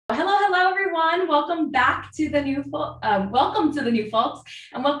Hello, everyone. Welcome back to the new folks,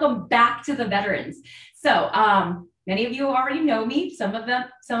 and welcome back to the veterans. So, many of you already know me. Some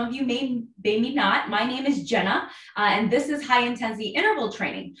of you may not. My name is Jenna, and this is high intensity interval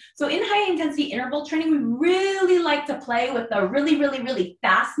training. So, in high intensity interval training, we really like to play with the really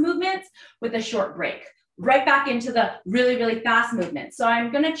fast movements with a short break. Right back into the really fast movements. So,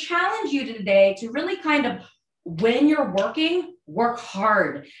 I'm going to challenge you today to really kind of, when you're working, work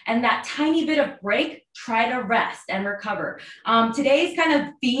hard, and that tiny bit of break, try to rest and recover. Today's kind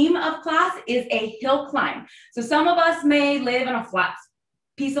of theme of class is a hill climb. So some of us may live on a flat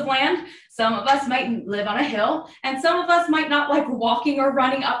piece of land, some of us might live on a hill, and some of us might not like walking or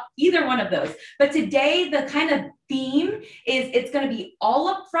running up either one of those. But today, the kind of theme is it's going to be all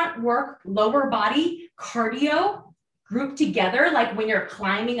up front work, lower body, cardio, grouped together, like when you're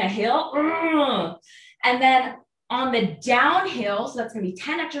climbing a hill. And then on the downhill, so that's going to be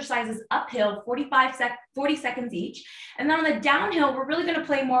 10 exercises uphill, 40 seconds each. And then on the downhill, we're really going to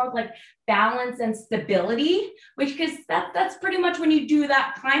play more with like balance and stability, which because that's pretty much when you do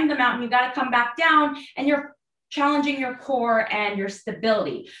that, climb the mountain, you got to come back down and you're challenging your core and your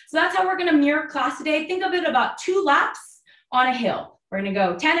stability. So that's how we're going to mirror class today. Think of it about 2 laps on a hill. We're going to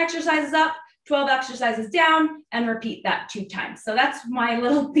go 10 exercises up, 12 exercises down, and repeat that 2 times. So that's my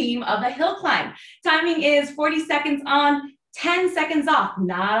little theme of a hill climb. Timing is 40 seconds on, 10 seconds off.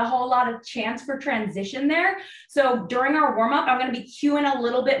 Not a whole lot of chance for transition there. So during our warm-up, I'm going to be cueing a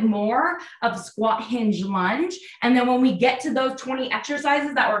little bit more of squat, hinge, lunge. And then when we get to those 20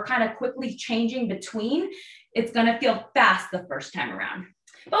 exercises that we're kind of quickly changing between, it's going to feel fast the first time around.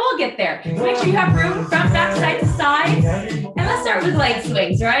 But we'll get there. So make sure you have room, front, back, side to side. And let's start with leg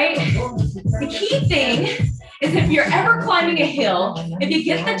swings, right? The key thing is if you're ever climbing a hill, if you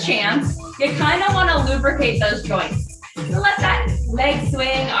get the chance, you kind of want to lubricate those joints. So let that leg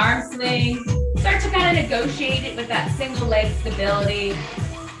swing, arm swing, start to kind of negotiate it with that single leg stability.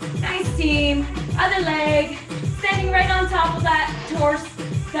 Nice team. Other leg, standing right on top of that torso,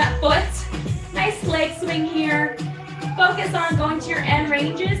 that foot. Nice leg swing here. Focus on going to your end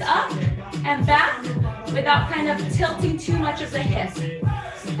ranges up and back without kind of tilting too much of the hip.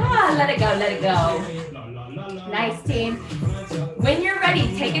 Let it go, let it go. Nice team. When you're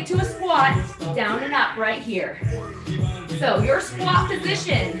ready, take it to a squat, down and up right here. So your squat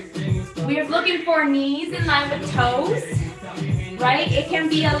position, we're looking for knees in line with toes, right? It can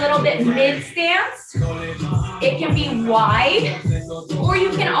be a little bit mid-stance. It can be wide, or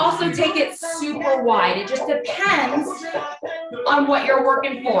you can also take it super wide. It just depends on what you're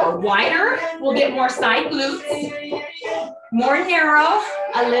working for. Wider, we'll get more side glutes. More narrow,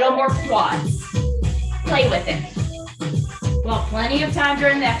 a little more quads. Play with it. Well, plenty of time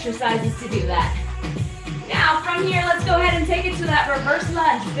during the exercises to do that. Now, from here, let's go ahead and take it to that reverse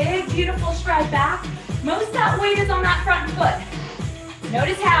lunge. Big, beautiful stride back. Most of that weight is on that front foot.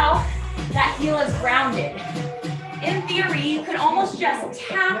 Notice how that heel is grounded. In theory, you could almost just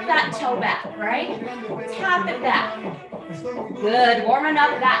tap that toe back, right? Tap it back. Good, warming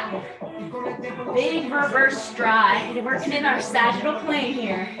up that big reverse stride. Working in our sagittal plane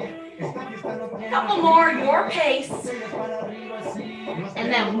here. Couple more, your pace.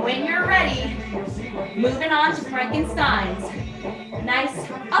 And then when you're ready, moving on to Frankenstein's. Nice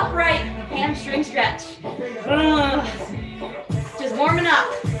upright hamstring stretch. Just warming up,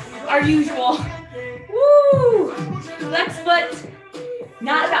 our usual. Woo! Flex foot.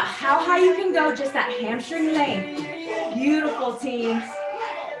 Not about how high you can go, just that hamstring length. Beautiful, team.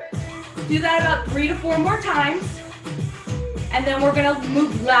 Do that about 3 to 4 more times. And then we're gonna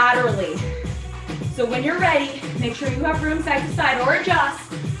move laterally. So when you're ready, make sure you have room side to side or adjust.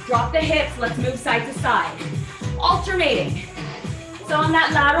 Drop the hips, let's move side to side. Alternating. So on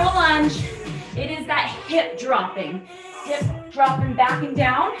that lateral lunge, it is that hip dropping back and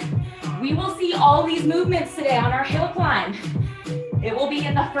down. We will see all these movements today on our hill climb. It will be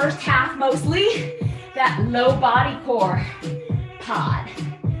in the first half mostly, that low body core pod.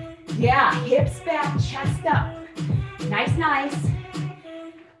 Yeah, hips back, chest up. Nice, nice.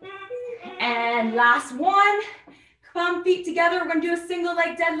 And last one, come feet together. We're gonna do a single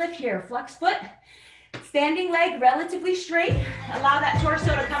leg deadlift here. Flex foot, standing leg relatively straight. Allow that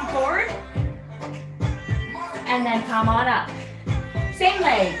torso to come forward. And then come on up. Same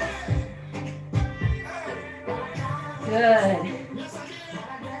leg. Good.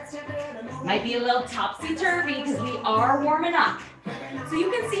 Might be a little topsy-turvy because we are warming up. So you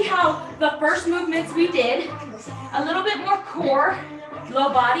can see how the first movements we did, a little bit more core,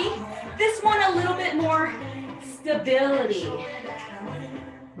 low body. This one a little bit more stability.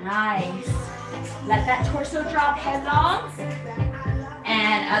 Nice. Let that torso drop headlong.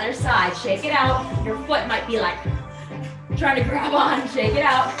 And other side, shake it out. Your foot might be like trying to grab on, shake it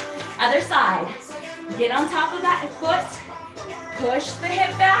out. Other side, get on top of that foot, push the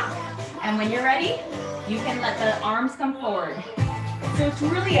hip back, and when you're ready, you can let the arms come forward. So it's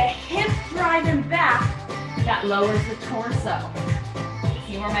really a hip driving back that lowers the torso.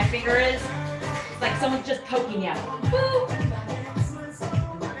 See where my finger is? It's like someone's just poking you. Woo!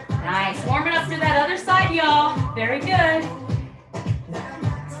 Nice, warming up for that other side, y'all. Very good.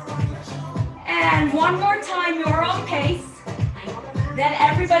 And one more time, your own pace. Then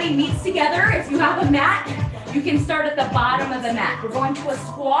everybody meets together. If you have a mat, you can start at the bottom of the mat. We're going to a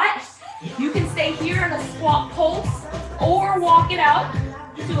squat. You can stay here in a squat pulse or walk it out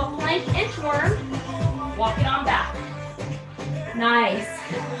to a plank inchworm. Walk it on back. Nice.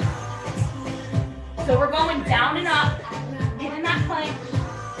 So we're going down and up, hitting that plank.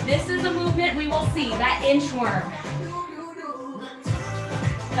 This is a movement we will see, that inchworm.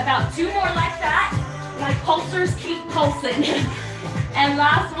 About 2 more like that. My pulsers keep pulsing. And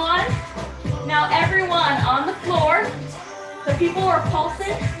last one. Now everyone on the floor, the people who are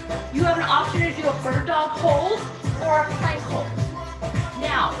pulsing, you have an option to do a bird dog hold or a plank hold.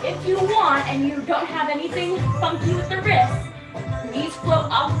 Now, if you want and you don't have anything funky with the wrists, knees float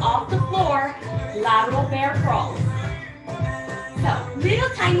up off the floor, lateral bear crawls. So, little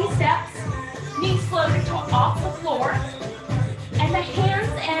tiny steps, knees floated off the floor, and the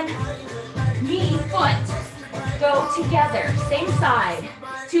hands and knee, foot go together, same side,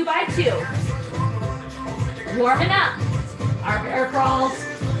 2 by 2. Warming up, our bear crawls,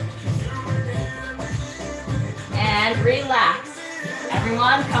 and relax.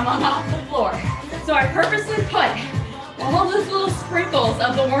 Everyone, come on off the floor. So I purposely put all those little sprinkles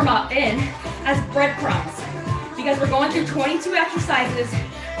of the warm-up in as breadcrumbs because we're going through 22 exercises.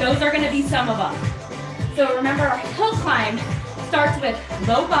 Those are going to be some of them. So remember, our hill climb starts with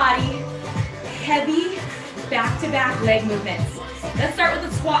low body, heavy back-to-back leg movements. Let's start with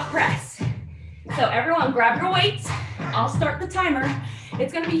the squat press. So everyone grab your weights. I'll start the timer.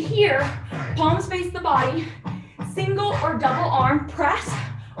 It's going to be here, palms face the body, single or double arm press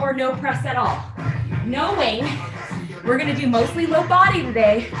or no press at all. No weight. We're going to do mostly low body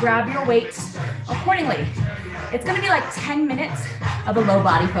today. Grab your weights accordingly. It's going to be like 10 minutes of a low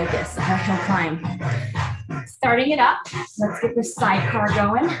body focus, a hill climb. Starting it up. Let's get the sidecar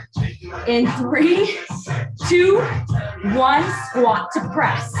going. In 3, 2, 1, squat to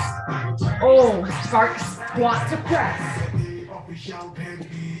press. Oh, start squat to press.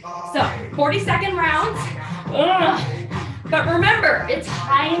 So 40-second rounds. But remember, it's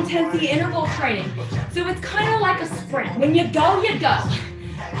high intensity interval training. So it's kind of like a sprint. When you go, you go.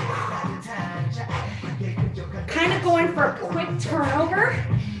 Kind of going for a quick turnover,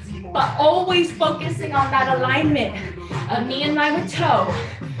 but always focusing on that alignment of knee in line with toe.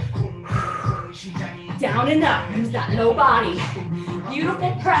 Down and up, use that low body.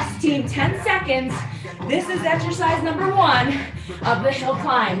 Beautiful press, team, 10 seconds. This is exercise number 1 of the hill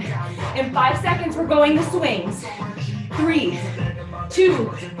climb. In 5 seconds, we're going to swings. 3, 2,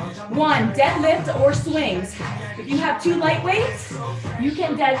 1, deadlift or swings. If you have 2 light weights, you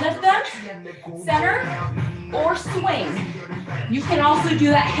can deadlift them, center, or swing. You can also do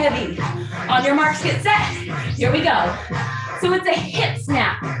that heavy. On your marks, get set. Here we go. So it's a hip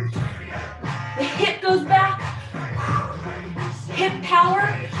snap. The hip goes back, hip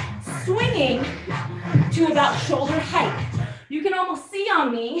power, swinging to about shoulder height. You can almost see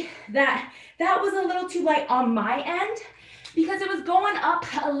on me that that was a little too light on my end because it was going up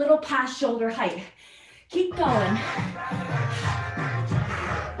a little past shoulder height. Keep going.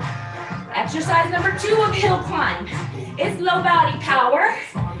 Exercise number 2 of hill climb is low body power,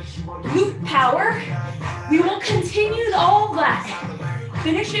 glute power. We will continue all that.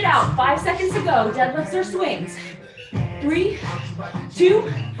 Finish it out, 5 seconds to go, deadlifts or swings. 3, 2,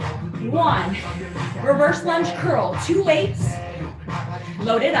 1. Reverse lunge curl, 2 weights,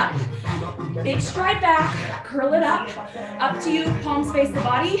 load it up. Big stride back, curl it up to you, palms face the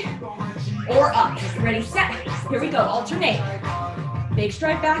body, or up. Ready, set, here we go, alternate. Big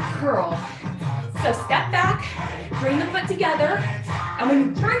stride back, curl. So step back, bring the foot together, and when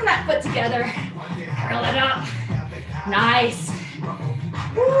you bring that foot together, curl it up. Nice.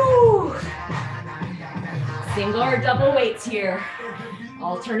 Woo. Single or double weights here.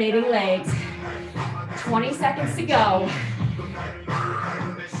 Alternating legs. 20 seconds to go.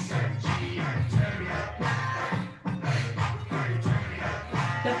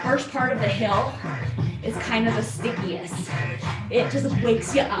 The first part of the hill is kind of the stickiest. It just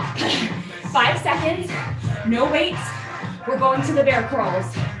wakes you up. 5 seconds, no weights. We're going to the bear crawls.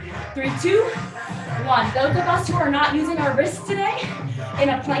 3, 2, 1. Those of us who are not using our wrists today, in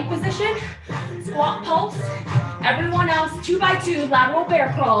a plank position, squat pulse. Everyone else, 2 by 2 lateral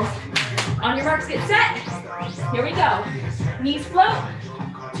bear crawls. On your marks, get set. Here we go. Knees float,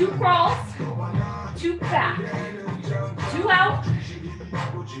 2 crawls, 2 back, 2 out,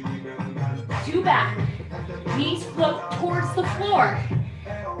 2 back. Knees float towards the floor.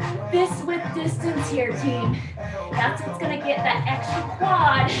 This with distance here, team. That's what's gonna get that extra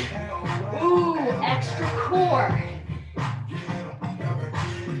quad. Ooh, extra core.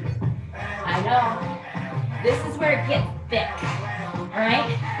 I know. This is where it gets thick, all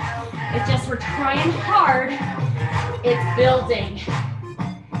right? It's just we're trying hard. It's building.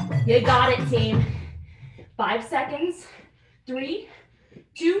 You got it, team. 5 seconds. 3,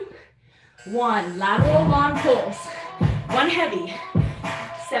 2, 1. Lateral long pulls. 1 heavy.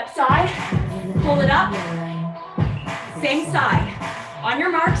 Step side, pull it up. Same side. On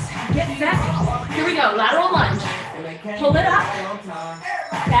your marks, get set. Here we go, lateral lunge. Pull it up,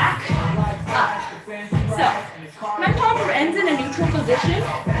 back, up. So, my palm ends in a neutral position,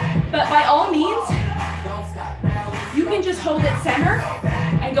 but by all means, you can just hold it center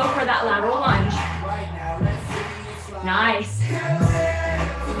and go for that lateral lunge. Nice.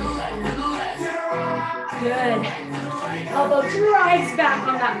 Good. Elbow drives back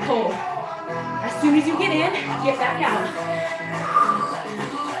on that pull. As soon as you get in, get back out.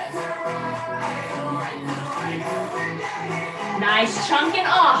 Nice, chunking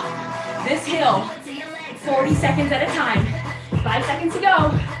off this hill. 40 seconds at a time. 5 seconds to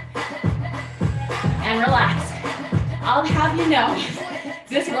go. And relax. I'll have you know,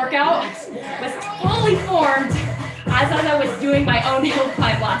 this workout was fully formed as I was doing my own hill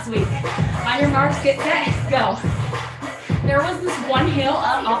climb last week. On your marks, get set, go. There was this one hill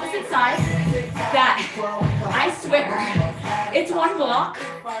on opposite side that I swear, it's 1 block,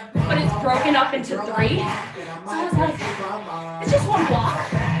 but it's broken up into 3. So I was like, it's just 1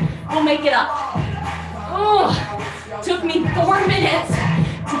 block. We'll make it up. Oh, took me 4 minutes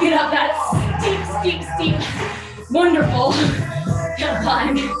to get up that steep, wonderful hill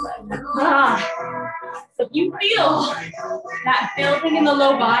climb. So if you feel that building in the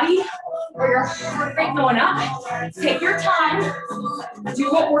low body or your heart rate going up, take your time,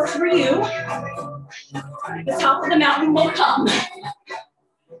 do what works for you. The top of the mountain will come.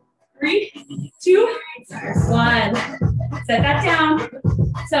 3, 2, 1. Set that down.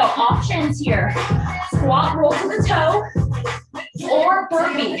 So options here. Squat, roll to the toe, or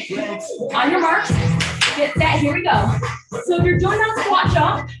burpee. On your marks, get set, here we go. So if you're doing that squat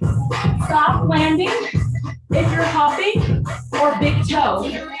jump, soft landing if you're hopping, or big toe.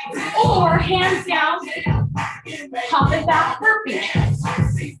 Or hands down, hop it back, burpee.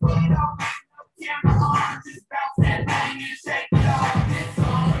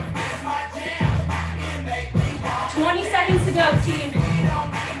 20 seconds to go, team.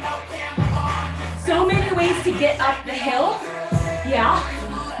 So many ways to get up the hill. Yeah,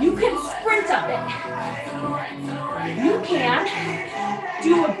 you can sprint up it. You can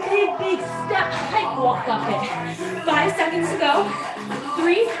do a big step hike walk up it. 5 seconds to go.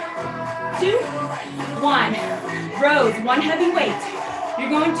 3, 2, 1. Rows, 1 heavy weight. You're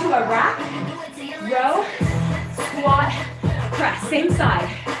going to a rack, row, squat, press, same side.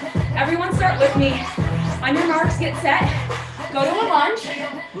 Everyone start with me. On your marks, get set. Go to a lunge.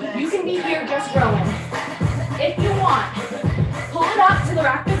 You can be here just rowing. If you want, pull it up to the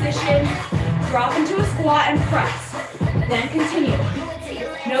rack position, drop into a squat and press. Then continue.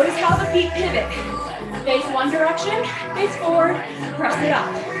 Notice how the feet pivot. Face one direction, face forward, press it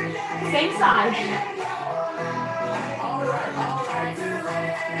up. Same side.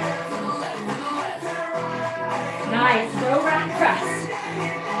 Nice, row rack press.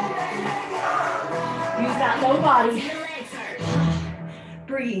 Use that low body.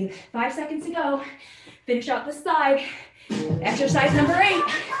 Breathe. 5 seconds to go. Finish out the side. Exercise number 8.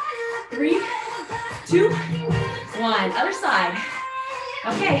 3, 2, 1. Other side.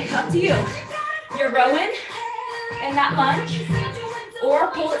 Okay, up to you. You're rowing in that lunge,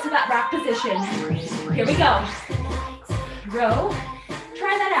 or pull it to that rack position. Here we go. Row.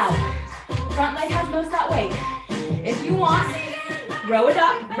 Try that out. Front leg has most of that weight. If you want, row it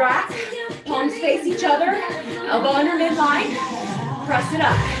up, rack, palms face each other, elbow under midline, press it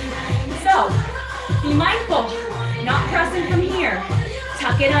up. So, be mindful, not pressing from here.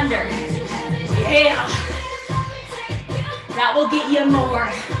 Tuck it under. Yeah. That will get you more.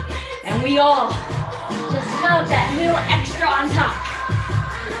 And we all just love that little extra on top.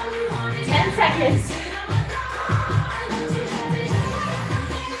 10 seconds.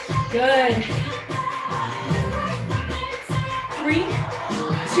 Good. 3,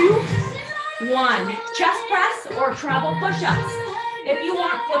 2, 1. Chest press or travel push-ups. If you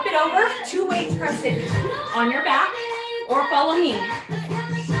want, flip it over, 2 weights pressed in on your back, or follow me.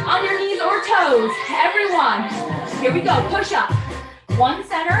 On your knees or toes, everyone. Here we go, push up. One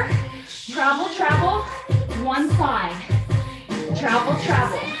center, travel, travel, one side. Travel,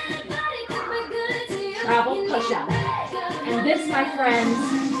 travel. Travel, push up. And this, my friends,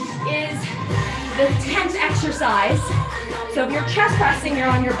 is the 10th exercise. So if you're chest pressing, you're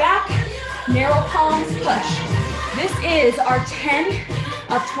on your back, narrow palms, push. This is our 10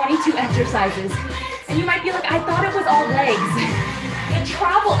 of 22 exercises. And you might be like, I thought it was all legs. The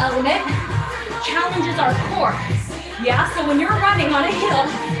travel element challenges our core. Yeah, so when you're running on a hill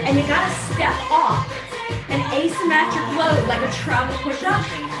and you gotta step off an asymmetric load like a travel push-up,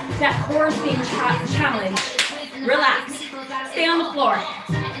 that core is being challenged. Relax, stay on the floor.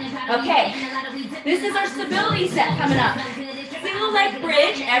 Okay, this is our stability set coming up. Single leg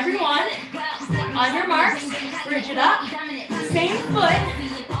bridge, everyone. On your marks, bridge it up. Same foot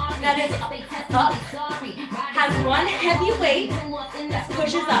that is up, has one heavy weight that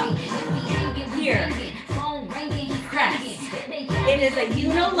pushes up. Here, press. It is a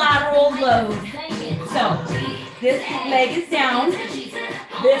unilateral load. So, this leg is down,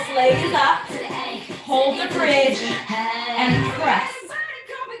 this leg is up, hold the bridge, and press.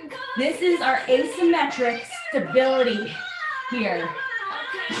 This is our asymmetric stability here.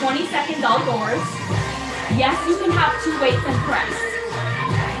 20 seconds outdoors. Yes, you can have 2 weights and press.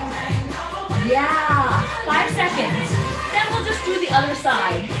 Yeah, 5 seconds. Then we'll just do the other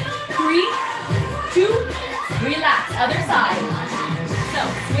side. 3, 2, relax, other side. So,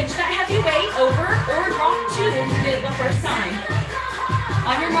 switch that heavy weight over or drop 2 if you did it the first time.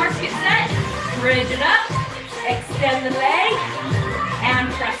 On your marks, get set, bridge it up, extend the leg, and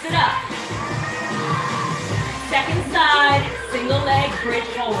press it up. Second side, single leg, bridge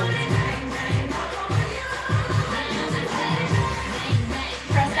forward.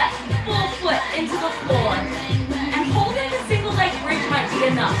 Press that full foot into the floor. And holding the single leg bridge might be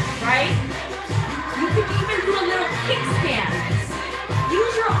enough, right? You could even do a little kickstand.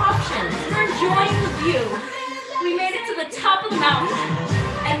 Use your options. You're enjoying the view. We made it to the top of the mountain.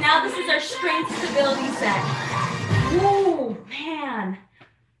 And now this is our strength stability set. Ooh, man.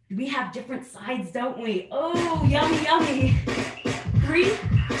 We have different sides, don't we? Oh, yummy, yummy. 3,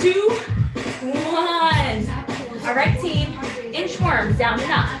 2, 1. All right, team. Inchworm, down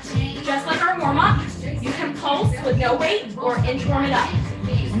and up. Just like our warm-up, you can pulse with no weight or inchworm it up.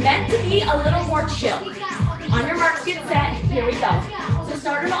 Meant to be a little more chill. On your marks, get set. Here we go. So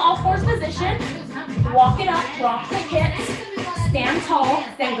start in an all-fours position. Walk it up, rock the hips, stand tall,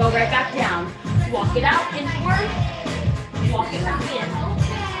 then go right back down. Walk it out, inchworm, walk it back in.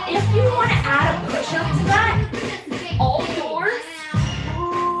 If you want to add a push-up to that, all doors,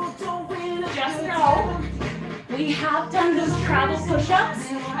 just know we have done those travel push-ups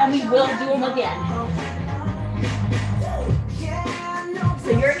and we will do them again.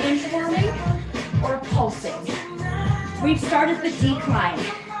 So you're inchworming or pulsing. We've started the decline.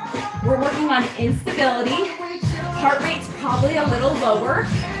 We're working on instability. Heart rate's probably a little lower.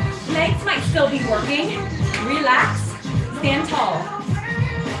 Legs might still be working. Relax, stand tall.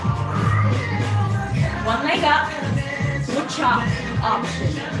 One leg up, woodchop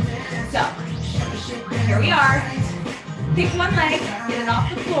option. So, here we are. Pick one leg, get it off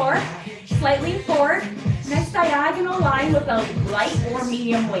the floor, slightly forward. Nice diagonal line with a light or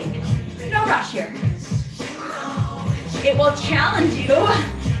medium weight. No rush here. It will challenge you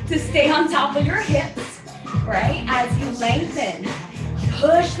to stay on top of your hips, right? As you lengthen.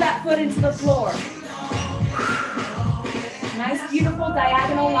 Push that foot into the floor. Nice, beautiful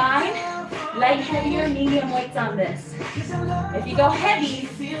diagonal line. Leg heavier, medium weights on this. If you go heavy,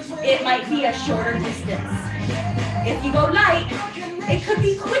 it might be a shorter distance. If you go light, it could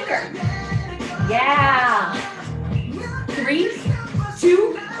be quicker. Yeah. 3,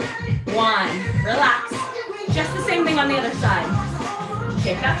 2, 1. Relax. Just the same thing on the other side.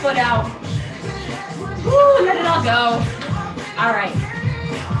 Shake that foot out. Woo, let it all go. All right.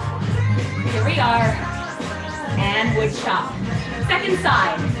 Here we are. And wood chop. Second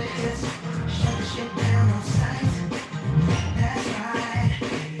side.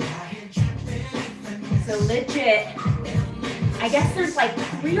 So legit, I guess there's like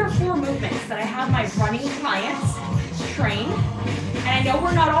 3 or 4 movements that I have my running clients train. And I know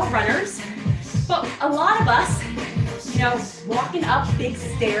we're not all runners, but a lot of us, you know, walking up big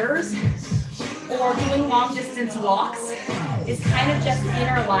stairs or doing long distance walks is kind of just in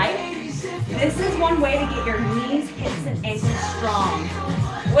our life. This is one way to get your knees, hips, and ankles strong.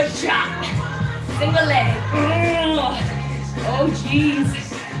 Wood chop. Single leg. Oh, geez.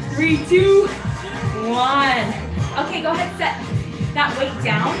 3, 2, 1. Okay, go ahead, set. that weight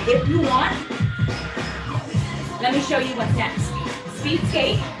down if you want. Let me show you what's next. Speed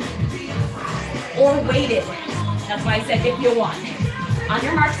skate or weighted. That's why I said if you want. On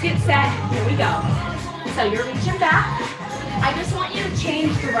your marks, get set. Here we go. So you're reaching back. I just want you to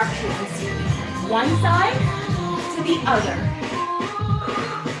change directions. One side to the other.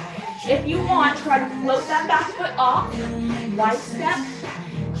 If you want, try to float that back foot off. Wide step,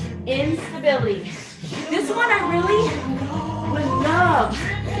 instability. This one I really would love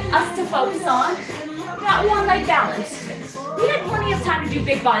us to focus on. That one leg balance. We had plenty of time to do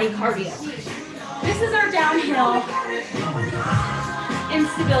big body cardio. This is our downhill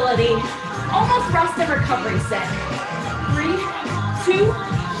instability, almost rest and recovery set. 3, 2,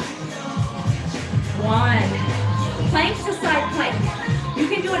 1. Plank to side plank. You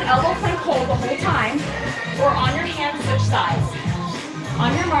can do an elbow plank hold the whole time, or on your hands, switch sides.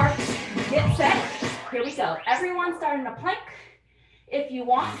 On your marks, get set. Here we go. Everyone starting a plank. If you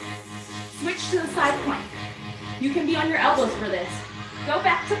want, switch to the side plank. You can be on your elbows for this. Go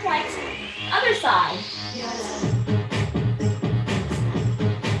back to plank. Other side.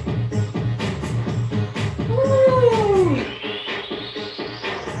 Woo.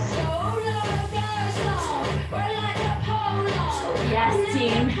 Yes,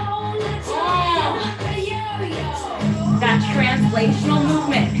 team. Oh. That translational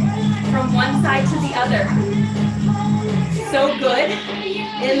movement from one side to the other. So good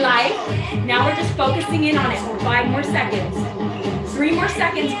in life. Now we're just focusing in on it for 5 more seconds. 3 more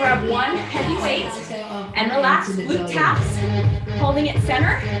seconds, grab one heavy weight and relax. Glute taps, holding it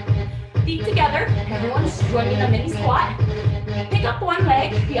center. Feet together. Everyone's joining a mini squat. Pick up one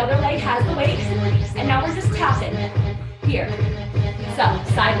leg, the other leg has the weight. And now we're just tapping. Here. So,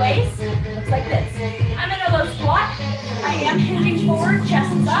 sideways, looks like this. I'm in a low squat. I am hinging forward,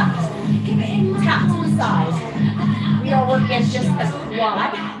 chest is up. Tap to the side. We are working just the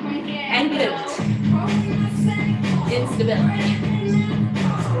quad and glute. Instability.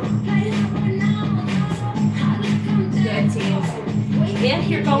 Good, team. If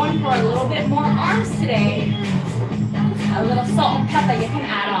you're going for a little bit more arms today, a little salt and pepper you can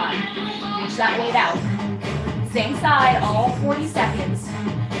add on. Reach that weight out. Same side, all 40 seconds.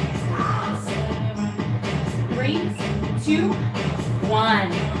 3, 2,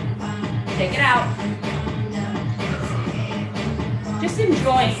 1. Take it out. Just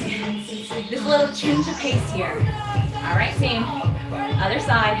enjoying this little change of pace here. All right, team. Other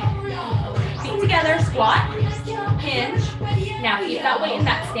side. Feet together, squat, hinge. Now keep that weight in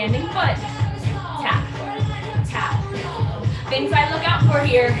that standing foot. Tap, tap. Things I look out for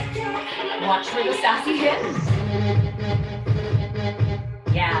here. Watch for the sassy hip.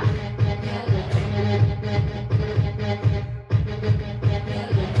 Yeah.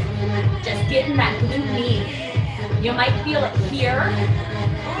 Just getting that glute knee. You might feel it here.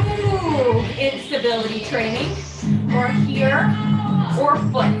 Ooh, instability training. Or here, or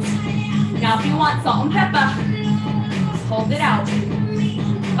foot. Now if you want salt and pepper, hold it out.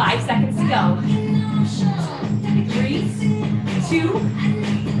 5 seconds to go. 3, 2,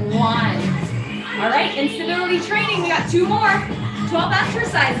 1. All right, instability training. We got 2 more. 12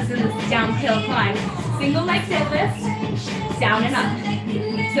 exercises in this downhill climb. Single leg deadlift, down and up.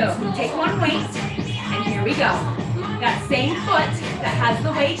 So take one weight, and here we go. That same foot that has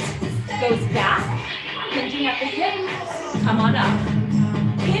the weight goes back, hinging at the hip. Come on up.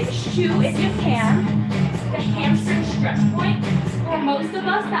 Hinge to, if you can, the hamstring stretch point. For most of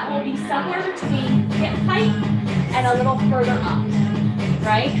us, that will be somewhere between hip height and a little further up,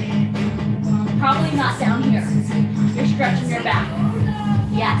 right? Probably not down here. You're stretching your back.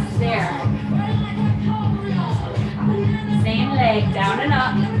 Yes, there. Same leg, down and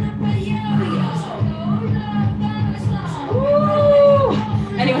up. Woo!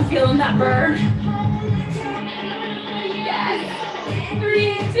 Anyone feeling that burn? Yes.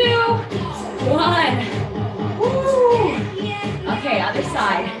 3, 2, 1. Woo! Okay, other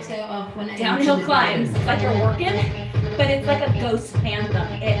side. Downhill climbs. It's like you're working, but it's like a ghost phantom.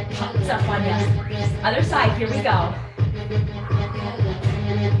 It pops up on you. Other side, here we go.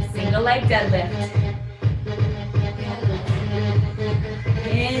 Single leg deadlift.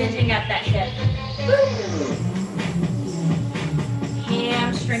 Hinging at that hip. Woo.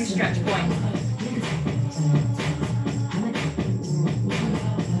 Hamstring stretch point.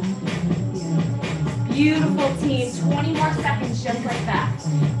 Beautiful, team. 20 more seconds just like that.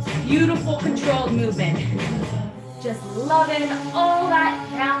 Beautiful controlled movement. Just loving all that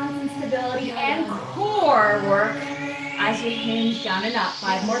balance and stability and core work as you hinge down and up.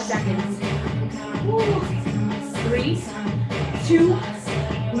 5 more seconds. Woo. 3, 2,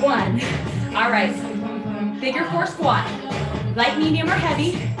 1. All right. Figure 4 squat. Light, medium, or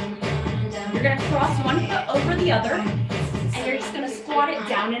heavy. You're gonna cross one foot over the other, and you're just gonna squat it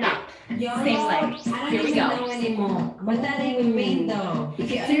down and up. Same leg. Here we go. What that even mean though? So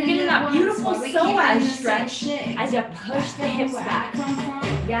you're getting that beautiful psoas stretch as you push the hips back.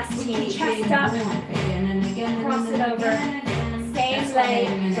 Yes, team. Chest up. Cross it over. Same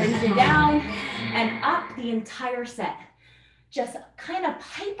leg. Brings you down and up the entire set. Just kind of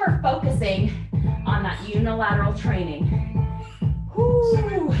hyper focusing on that unilateral training.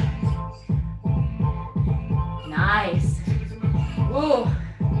 Whoo. Nice. Ooh.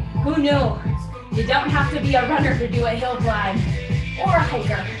 Who knew? You don't have to be a runner to do a hill climb or a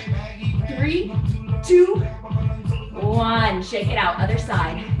hiker. 3, 2, 1. Shake it out, other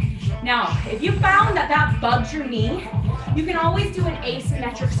side. Now, if you found that that bugs your knee, you can always do an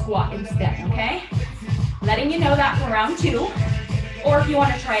asymmetric squat instead, okay? Letting you know that for round 2, or if you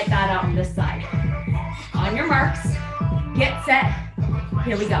want to try that out on this side. On your marks, get set.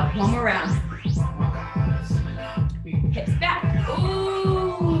 Here we go, one more round. Hips back.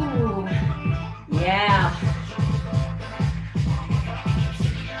 Ooh, yeah.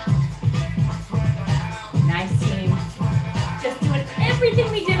 Nice, team. Just doing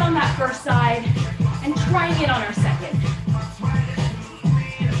everything we did on that first side and trying it on our second.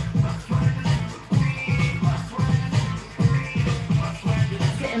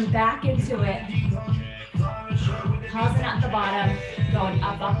 Sitting back into it. Pausing at the bottom, going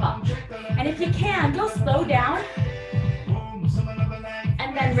up, up, up. And if you can, go slow down.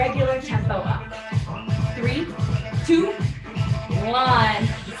 And then regular tempo up. 3, 2, 1.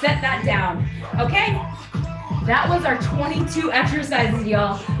 Set that down. Okay? That was our 22 exercises,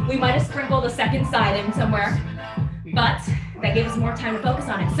 y'all. We might have sprinkled a second side in somewhere, but that gave us more time to focus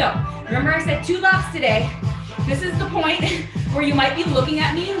on it. So, remember I said 2 laps today. This is the point where you might be looking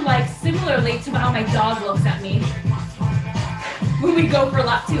at me like similarly to how my dog looks at me when we go for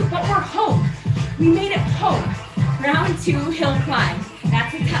lap 2. But we're home. We made it home. Round 2, hill climb.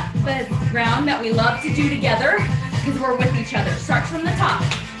 That's the round that we love to do together because we're with each other. Start from the top.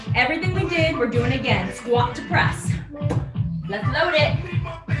 Everything we did, we're doing again. Squat to press. Let's load it.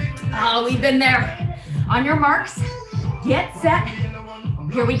 Oh, we've been there. On your marks, get set.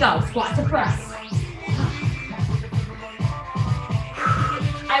 Here we go, squat to press.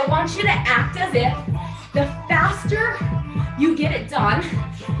 I want you to act as if the faster you get it done,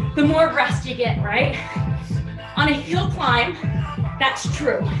 the more rest you get, right? On a hill climb, that's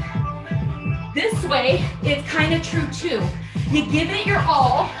true. This way, it's kind of true too. You give it your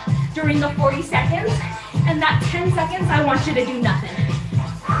all during the 40 seconds, and that 10 seconds, I want you to do nothing.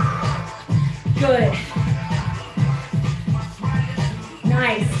 Good.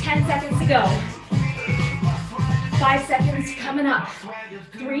 Nice, 10 seconds to go. 5 seconds coming up.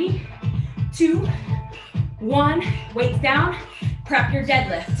 3, 2, 1, weights down, prep your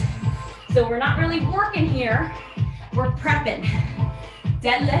deadlift. So we're not really working here, we're prepping.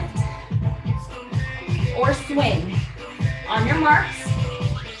 Deadlift or swing. On your marks,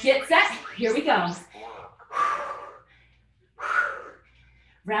 get set, here we go.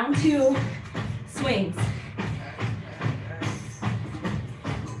 Round 2, swings.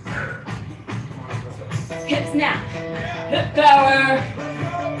 Hip snap, hip power.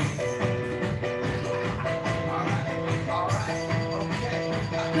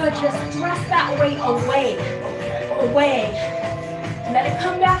 Good, just thrust that weight away, away. Let it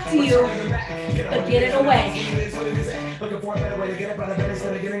come back to you, but get it away.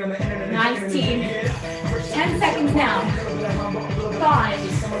 Nice, team. 10 seconds now. 5,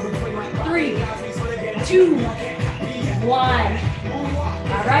 3, 2, 1.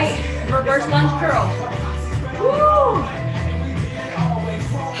 All right, reverse lunge curl. Woo!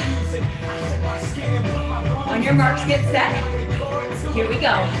 On your marks, get set. Here we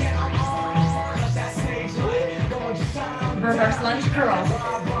go. Reverse lunge curl.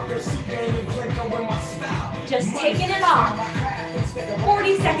 Just taking it off.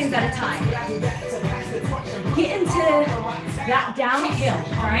 40 seconds at a time. Get into that downhill,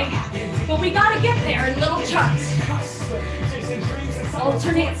 all right? But we gotta get there in little chunks.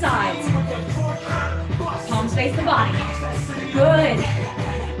 Alternate sides. Palms face the body. Good.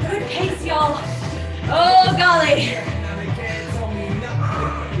 Good pace, y'all. Oh, golly.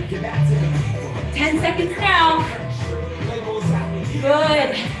 10 seconds now.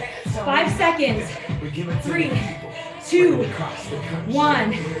 Good. 5 seconds. 3, 2,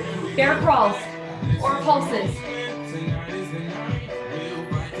 1. Bear crawls or pulses.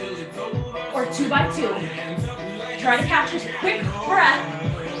 Or 2 by 2. Try to catch a quick breath.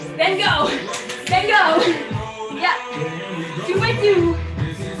 Then go. Then go. Yeah. 2 by 2.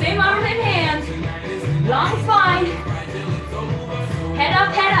 Same arm and hand. Long spine. Head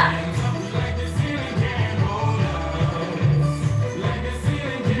up, head up.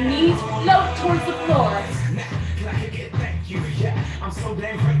 Knees float towards the floor. I'm so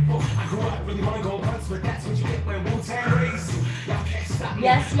damn grateful. I grew up really wanna go once, but that's what you get when Wu-Tang raised you. Y'all can't stop me.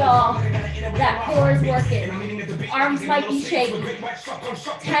 Yes, y'all. That core is working. Arms might be shaking. 10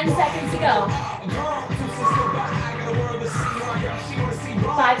 seconds to go.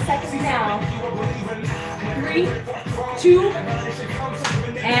 5 seconds now. 3, 2,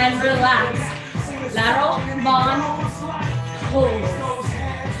 and relax. Lateral, bond, hold.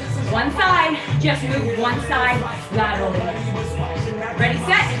 One side, just move one side laterally. Ready,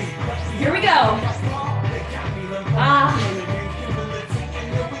 set, here we go.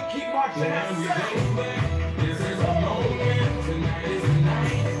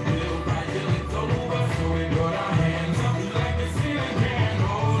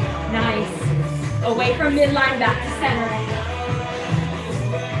 Nice. Away from midline, back to center.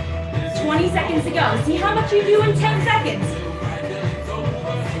 20 seconds to go. See how much you do in 10 seconds.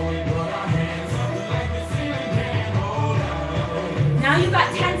 Now you've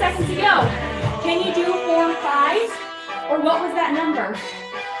got 10 seconds to go. Can you do 4 5s? Or what was that number?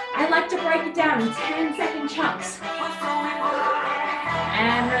 I like to break it down in 10-second chunks.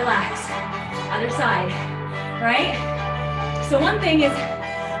 And relax. Other side, right? So one thing is,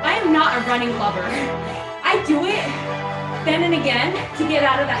 I am not a running lover. I do it then and again to get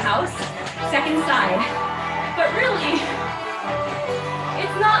out of the house, second side. But really,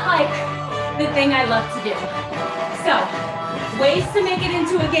 it's not like the thing I love to do. So, ways to make it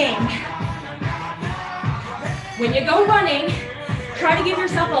into a game. When you go running, try to give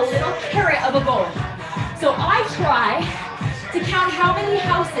yourself a little carrot of a goal. So I try to count how many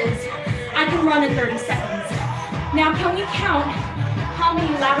houses I can run in 30 seconds. Now can we count how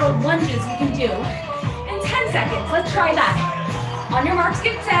many lateral lunges you can do in 10 seconds? Let's try that. On your marks,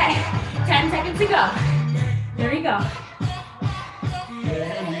 get set. 10 seconds to go. There you go.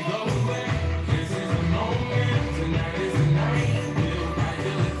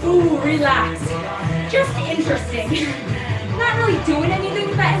 Ooh, relax. Just interesting. Not really doing anything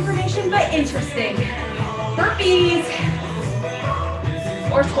with that information, but interesting. Burpees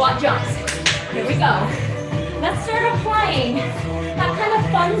or squat jumps. Here we go. Let's start applying that kind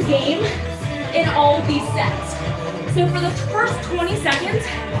of fun game in all of these sets. So for the first 20 seconds,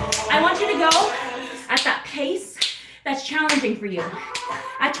 I want you to go at that pace that's challenging for you.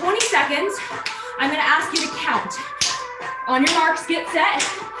 At 20 seconds, I'm gonna ask you to count. On your marks, get set,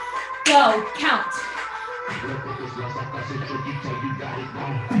 go, count.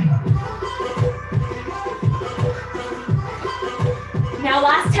 Now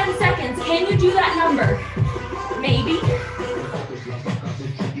last 10 seconds, can you do that number? Maybe.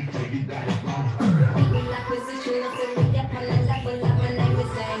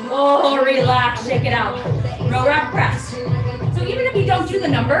 Oh, relax, shake it out. Row rack press. So even if you don't do the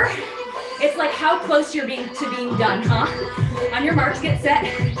number, it's like how close you're being done, huh? On your marks, get set,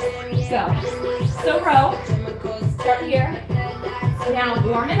 go. So row, start here. Now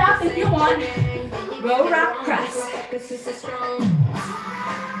warm it up if you want. Row rack press.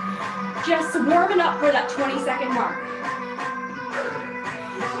 Just warming up for that 20-second mark.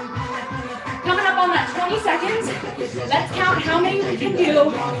 Coming up on that 20 seconds, let's count how many we can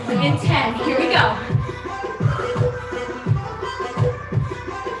do in 10. Here we go.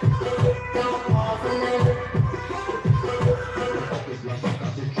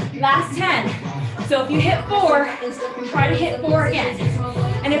 Last 10. So if you hit 4, try to hit 4 again.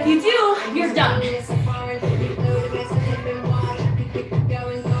 And if you do, you're done.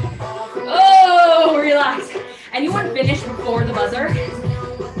 Oh, relax. Anyone finish before the buzzer?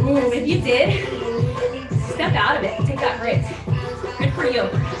 Ooh, if you did, step out of it. Take that break. Good for you.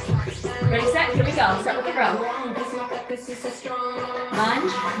 Ready, set, here we go. Start with the row.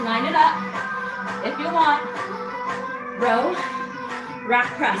 Lunge, line it up. If you want, row,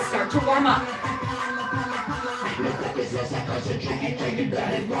 rack press. Start to warm up.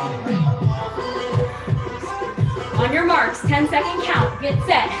 On your marks, 10-second count. Get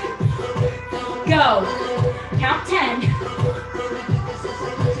set. Go. Count 10.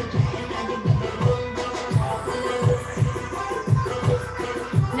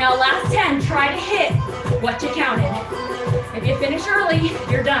 Now last 10, try to hit what you counted. If you finish early,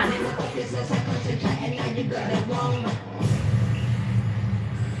 you're done.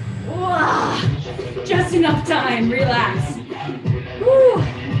 Whoa. Just enough time, relax. Woo.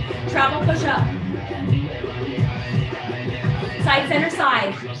 Travel push up. Side, center,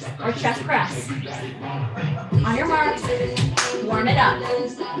 side, or chest press. On your marks, warm it up.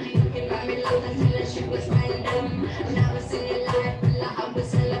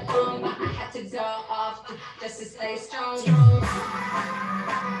 Stay strong. Big,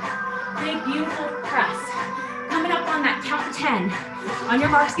 beautiful press. Coming up on that count 10. On your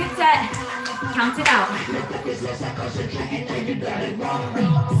marks, get set. Count it out.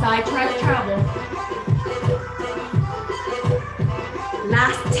 Side press travel.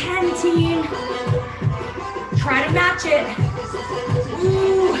 Last 10, team. Try to match it.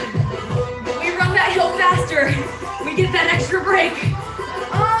 Ooh. We run that hill faster. We get that extra break.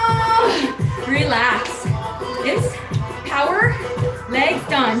 Oh, relax. It's power, legs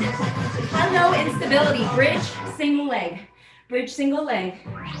done. Hello, instability. Bridge, single leg. Bridge, single leg.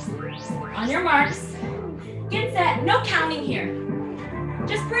 On your marks, get set. No counting here.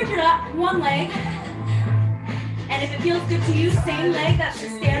 Just bridge it up, one leg. And if it feels good to you, same leg that's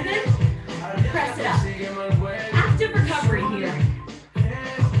just standing, press it up. Active recovery here.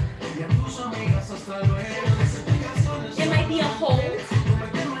 It might be a hold.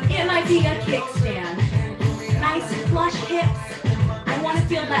 It might be a kickstand. Nice flush hips. I want to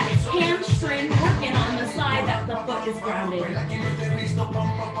feel that hamstring working on the side that the foot is grounded.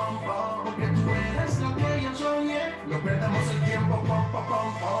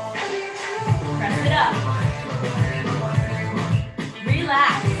 Press it up.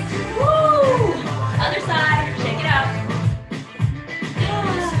 Relax. Woo! Other side. Shake it out.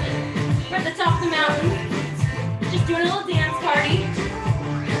 We're at the top of the mountain. Just doing a little dance party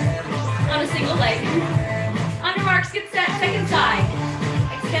on a single leg. On your marks, get set. Second side.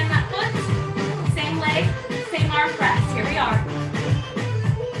 Extend that foot. Same leg, same arm press. Here we are.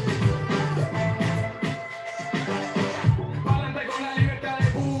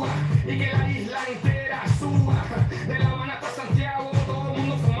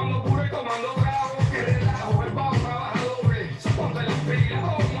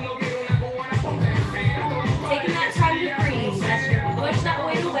 Taking that time to breathe. As you push that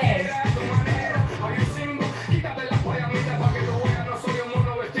weight away.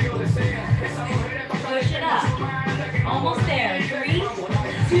 Push it up. Almost there. 3,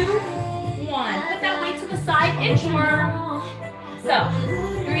 2, 1. Put that weight to the side. Inchworm. So,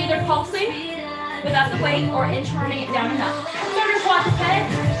 you're either pulsing without the weight or inchworming it down and up. Start your quadruped.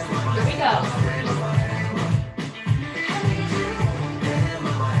 Here we go.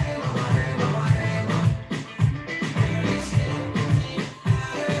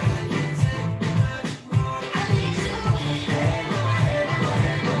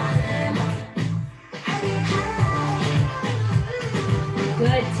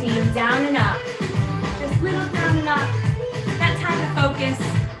 Good, team. Down and up. Just little down and up. That time to focus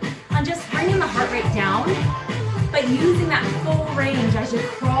on just bringing the heart rate down, but using that full range as you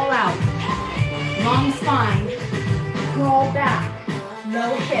crawl out. Long spine. Crawl back.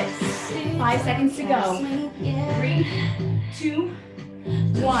 Low hips. 5 seconds to go. 3, 2,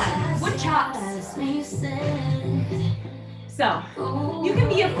 1. Wood chops. So, you can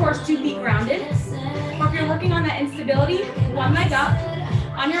be, of course, 2 feet grounded, or if you're looking on that instability, one leg up.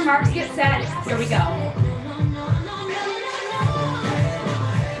 On your marks, get set. Here we go.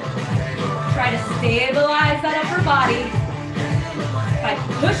 Try to stabilize that upper body by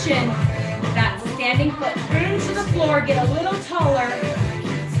pushing that standing foot into the floor. Get a little taller.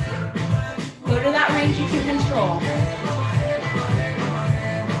 Go to that range you can control.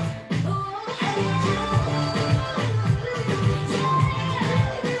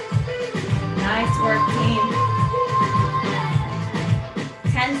 Nice work, team.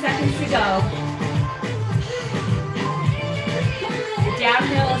 10 seconds to go. The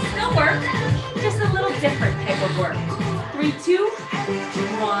downhill will still work, just a little different type of work. 3, 2,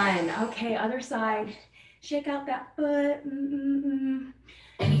 1. Okay, other side. Shake out that foot.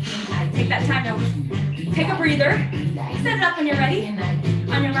 Take that time to take a breather. Set it up when you're ready.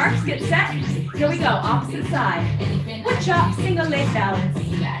 On your marks, get set. Here we go, opposite side. Woodchop, single leg balance.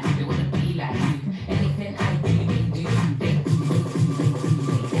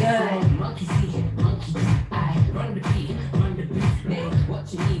 Good. What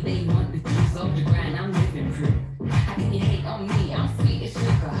you need, they want the juice off the grind. I'm living proof. How can you hate on me? I'm sweet as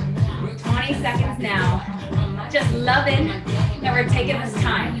sugar. 20 seconds now. Just loving that we're taking this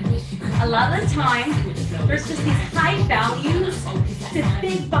time. A lot of the time, there's just these high values to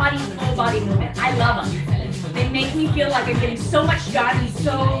big body, full body movement. I love them. They make me feel like I'm getting so much done in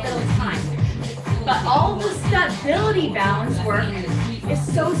so little time. But all the stability balance work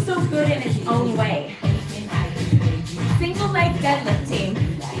is so good in its own way. Single leg deadlift team.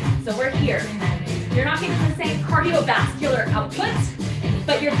 So we're here. You're not getting the same cardiovascular output,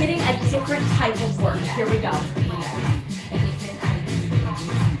 but you're getting a different type of work. Here we go.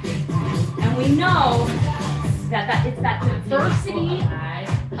 And we know that it's that diversity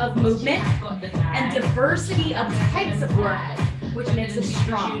of movement and diversity of types of work, which makes us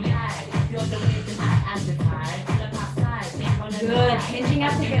strong. Good, hinging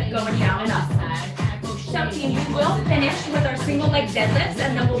at the hip, going down and up. So team, we will finish with our single leg deadlifts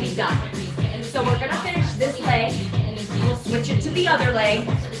and then we'll be done. So we're gonna finish this leg, we'll switch it to the other leg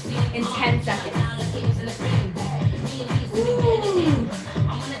in 10 seconds. Ooh.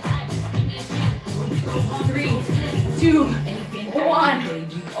 3, 2, 1.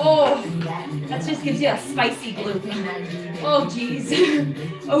 Oh, that just gives you a spicy glute. Oh geez,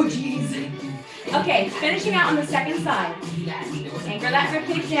 oh geez. Okay, finishing out on the second side. Anchor that rib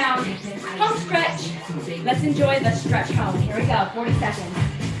cage down. Home stretch. Let's enjoy the stretch home. Here we go, 40 seconds.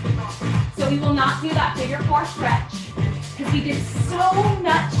 So we will not do that figure 4 stretch because we did so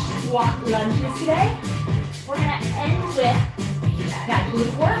much squat lunges today. We're gonna end with that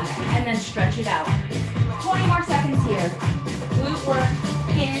glute work and then stretch it out. 20 more seconds here. Glute work,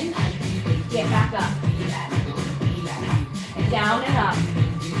 in, get back up. Down and up.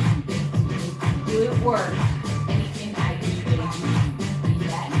 Glute work.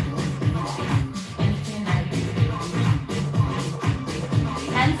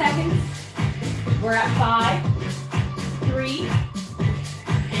 10 seconds. We're at 5, 3,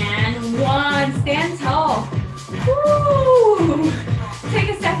 and 1. Stand tall. Woo! Take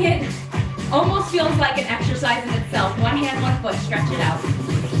a second. Almost feels like an exercise in itself. One hand, one foot. Stretch it out.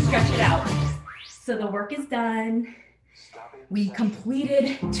 Stretch it out. So the work is done. We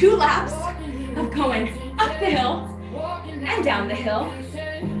completed 2 laps of going up the hill and down the hill.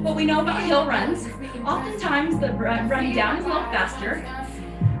 What we know about hill runs, oftentimes the run down is a little faster.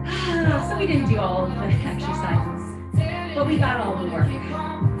 So we didn't do all of the exercises, but we got all the work.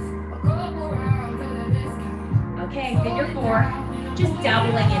 Okay, figure 4, just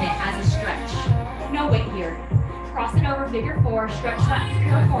dabbling in it as a stretch. No weight here. Cross it over, figure 4, stretch that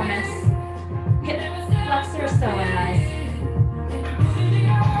performance. Hip flexor psoas.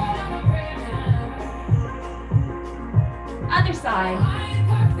 Other side.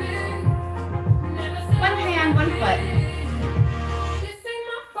 One hand, one foot.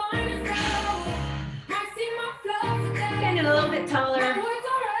 Stand it a little bit taller.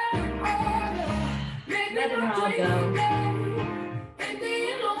 Let it all go.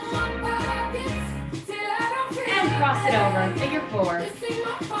 And cross it over. Figure 4.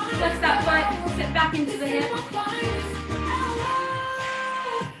 Flex that foot. Sit back into the hip.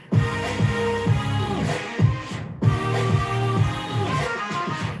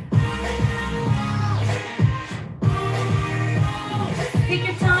 Take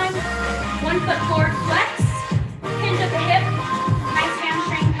your time. 1 foot forward, flex. Hinge at the hip. Nice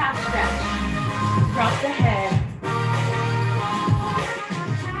hamstring calf stretch. Drop the head.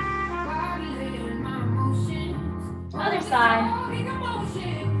 Other side.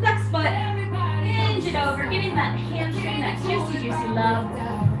 Flex foot. Hinge it over. Giving that hamstring that juicy, juicy love.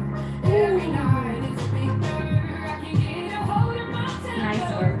 Ooh. Nice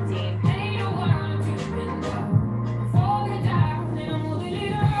work, team.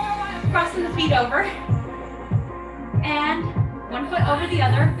 Crossing the feet over. And 1 foot over the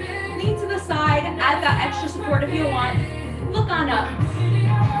other. Lean to the side. Add that extra support if you want. Look on up.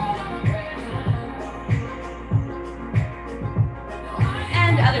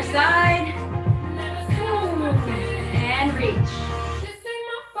 And other side. And reach.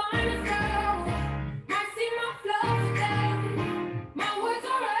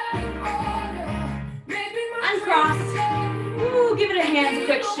 Uncross. Ooh, give it a hand,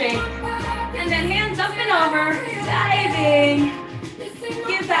 quick shake. And then hands up and over, diving.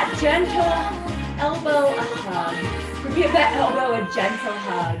 Give that gentle elbow a hug. Give that elbow a gentle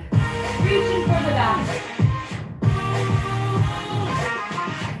hug. Reaching for the back.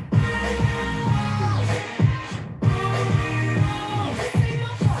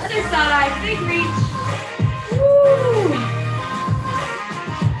 Other side, big reach. Woo!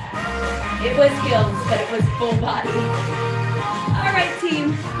 It was heels, but it was full body. All right,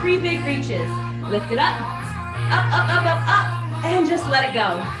 team, 3 big reaches. Lift it up, up, up, up, up, up, and just let it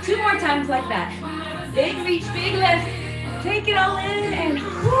go. 2 more times like that. Big reach, big lift. Take it all in and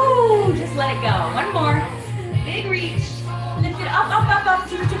whoo, just let it go. 1 more. Big reach. Lift it up, up, up, up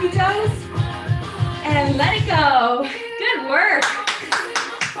to the tippy toes. And let it go. Good work.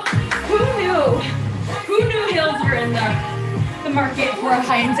 Who knew? Who knew heels were in the market for a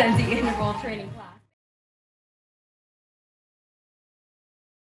high intensity interval training class?